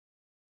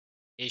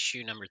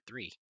Issue number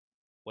 3: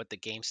 What the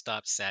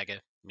GameStop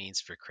Saga Means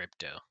for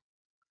Crypto.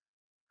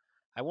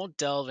 I won't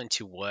delve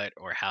into what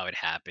or how it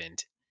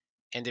happened.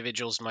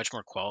 Individuals much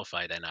more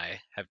qualified than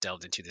I have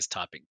delved into this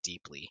topic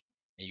deeply,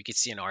 and you can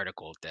see an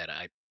article that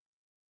I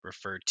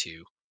referred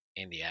to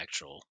in the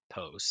actual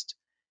post.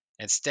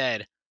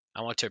 Instead,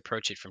 I want to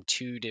approach it from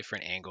two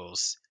different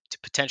angles to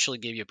potentially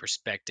give you a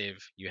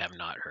perspective you have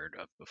not heard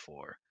of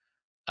before.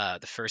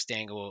 The first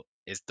angle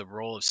is the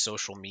role of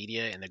social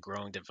media and the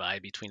growing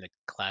divide between the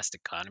class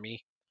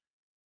economy.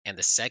 And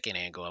the second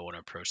angle I want to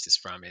approach this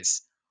from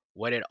is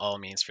what it all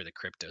means for the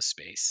crypto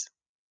space.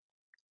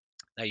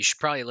 Now, you should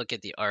probably look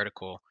at the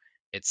article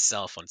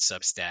itself on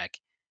Substack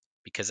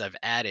because I've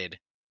added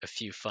a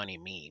few funny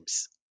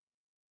memes.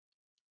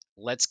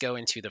 Let's go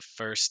into the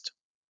first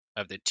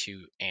of the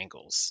two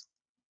angles.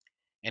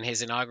 In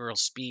his inaugural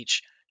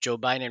speech, Joe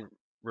Biden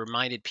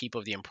reminded people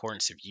of the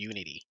importance of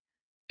unity.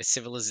 A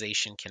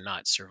civilization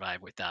cannot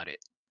survive without it.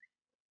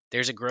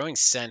 There's a growing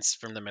sense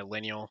from the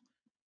millennial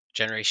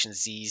Generation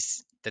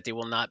Zs that they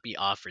will not be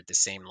offered the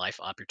same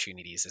life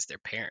opportunities as their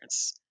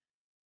parents.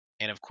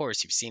 And of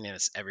course, you've seen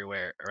this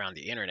everywhere around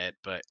the internet,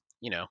 but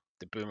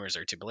the boomers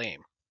are to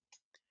blame.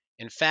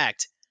 In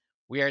fact,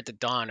 we are at the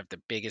dawn of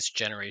the biggest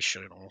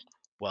generational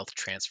wealth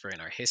transfer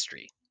in our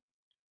history.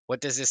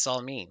 What does this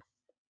all mean?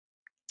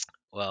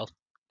 Well,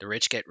 the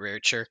rich get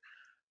richer,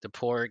 the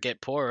poor get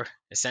poorer,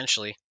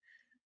 essentially.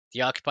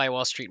 The Occupy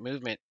Wall Street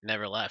movement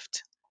never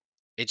left.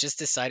 It just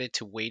decided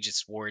to wage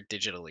its war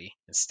digitally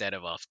instead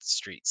of off the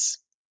streets.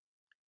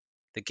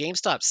 The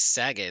GameStop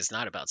saga is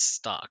not about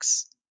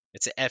stocks.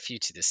 It's a FU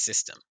to the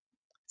system.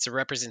 It's a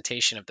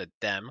representation of the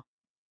them,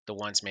 the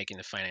ones making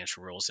the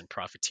financial rules and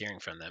profiteering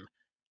from them,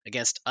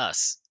 against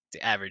us,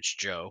 the average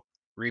Joe,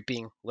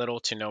 reaping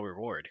little to no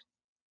reward.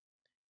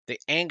 The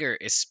anger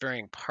is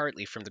spurring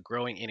partly from the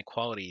growing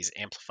inequalities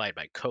amplified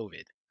by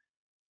COVID.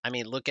 I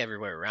mean, look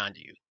everywhere around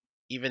you.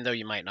 Even though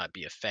you might not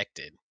be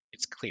affected,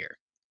 it's clear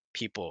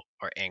people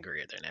are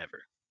angrier than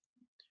ever.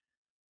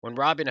 When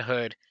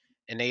Robinhood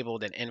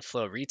enabled an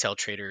inflow of retail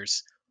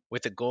traders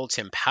with the goal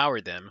to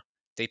empower them,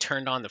 they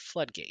turned on the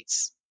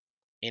floodgates.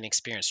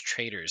 Inexperienced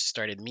traders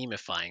started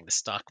memifying the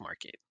stock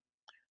market.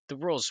 The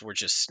rules were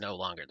just no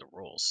longer the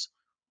rules.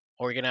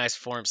 Organized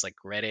forums like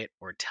Reddit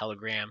or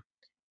Telegram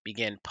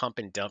began pump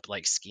and dump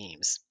like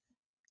schemes.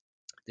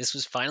 This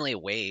was finally a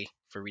way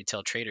for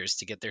retail traders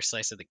to get their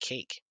slice of the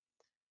cake.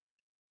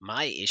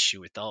 My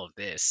issue with all of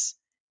this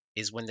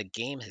is when the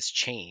game has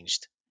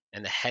changed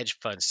and the hedge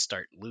funds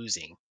start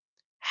losing,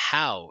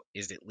 how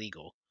is it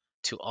legal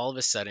to all of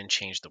a sudden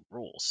change the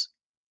rules?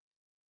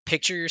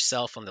 Picture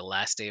yourself on the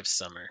last day of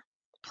summer,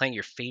 playing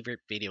your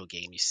favorite video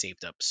game you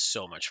saved up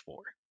so much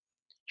for.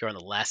 You're on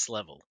the last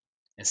level,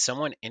 and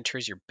someone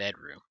enters your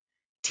bedroom,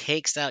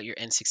 takes out your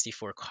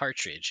N64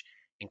 cartridge,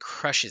 and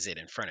crushes it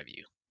in front of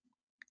you.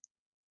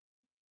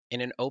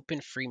 In an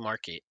open free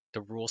market,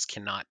 the rules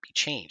cannot be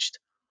changed.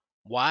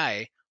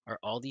 Why are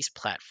all these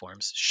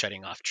platforms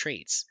shutting off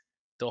trades?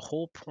 The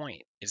whole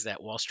point is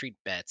that Wall Street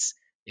Bets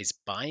is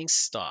buying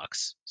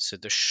stocks so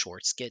the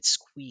shorts get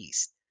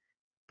squeezed.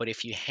 But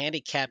if you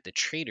handicap the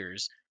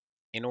traders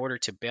in order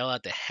to bail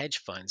out the hedge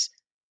funds,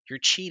 you're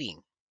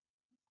cheating.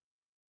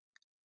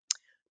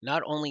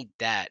 Not only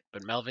that,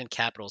 but Melvin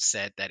Capital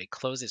said that it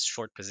closed its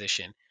short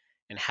position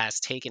and has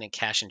taken a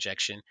cash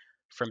injection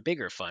from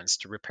bigger funds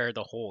to repair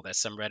the hole that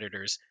some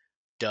Redditors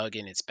dug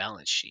in its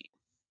balance sheet.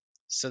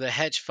 So the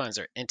hedge funds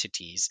are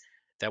entities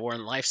that were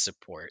on life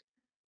support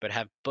but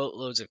have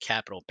boatloads of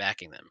capital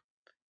backing them.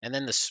 And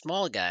then the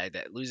small guy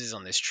that loses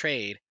on this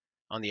trade,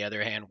 on the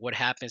other hand, what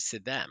happens to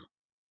them?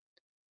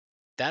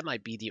 That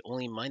might be the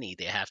only money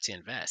they have to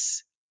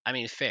invest. I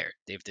mean, fair,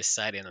 they've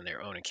decided on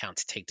their own account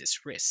to take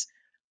this risk,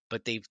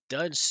 but they've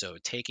done so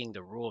taking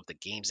the rule of the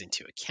games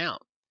into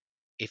account.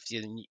 If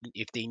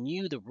they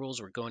knew the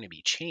rules were going to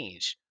be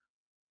changed,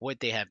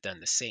 would they have done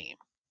the same?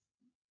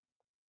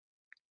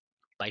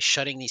 By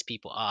shutting these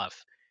people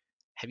off,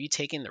 have you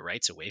taken the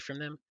rights away from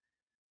them?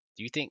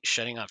 Do you think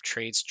shutting off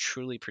trades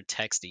truly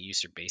protects the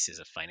user bases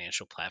of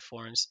financial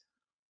platforms?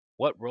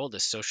 What role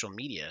does social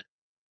media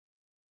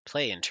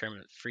play in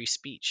terms of free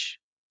speech?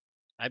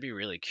 I'd be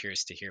really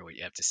curious to hear what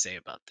you have to say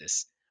about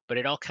this. But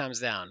it all comes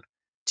down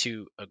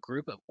to a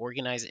group of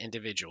organized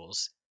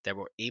individuals that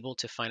were able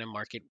to find a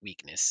market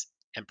weakness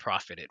and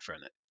profited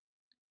from it.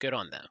 Good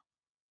on them.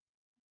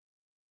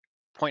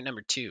 Point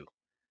number 2: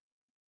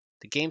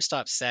 the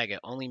GameStop saga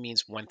only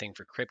means one thing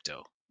for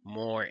crypto: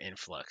 more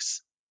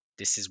influx.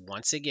 This is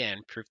once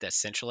again proof that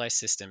centralized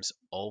systems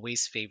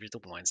always favor the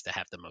ones that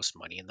have the most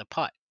money in the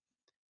pot.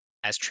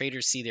 As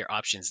traders see their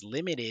options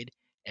limited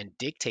and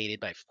dictated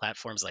by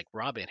platforms like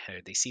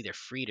Robinhood, they see their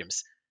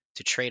freedoms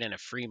to trade in a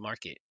free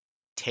market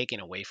taken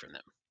away from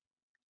them.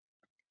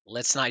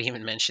 Let's not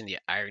even mention the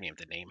irony of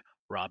the name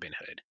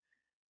Robinhood.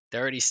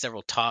 There are already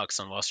several talks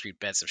on Wall Street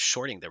Bets of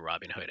shorting the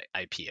Robinhood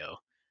IPO.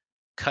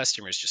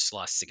 Customers just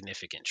lost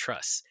significant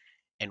trust.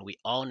 And we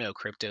all know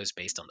crypto is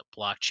based on the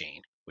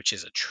blockchain, which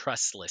is a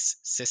trustless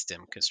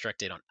system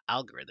constructed on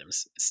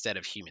algorithms instead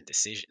of human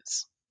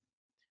decisions.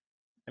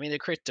 I mean, the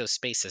crypto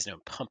space has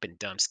known pump and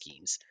dump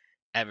schemes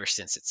ever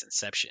since its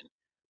inception,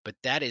 but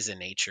that is the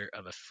nature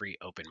of a free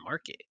open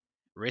market.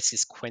 Risk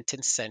is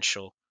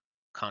quintessential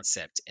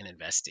concept in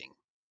investing.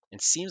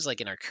 It seems like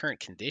in our current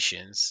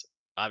conditions,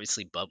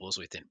 obviously bubbles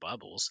within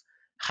bubbles,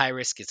 high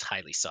risk is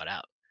highly sought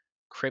out.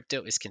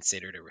 Crypto is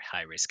considered a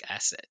high risk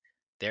asset.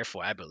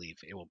 Therefore, I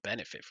believe it will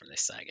benefit from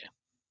this saga.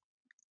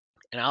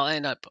 And I'll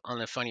end up on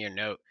a funnier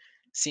note.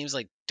 Seems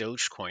like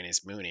Dogecoin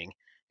is mooning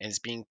and is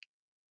being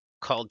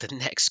called the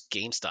next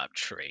GameStop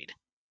trade.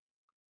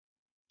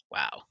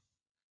 Wow.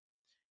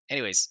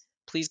 Anyways,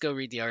 please go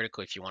read the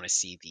article if you want to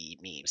see the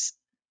memes.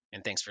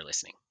 And thanks for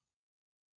listening.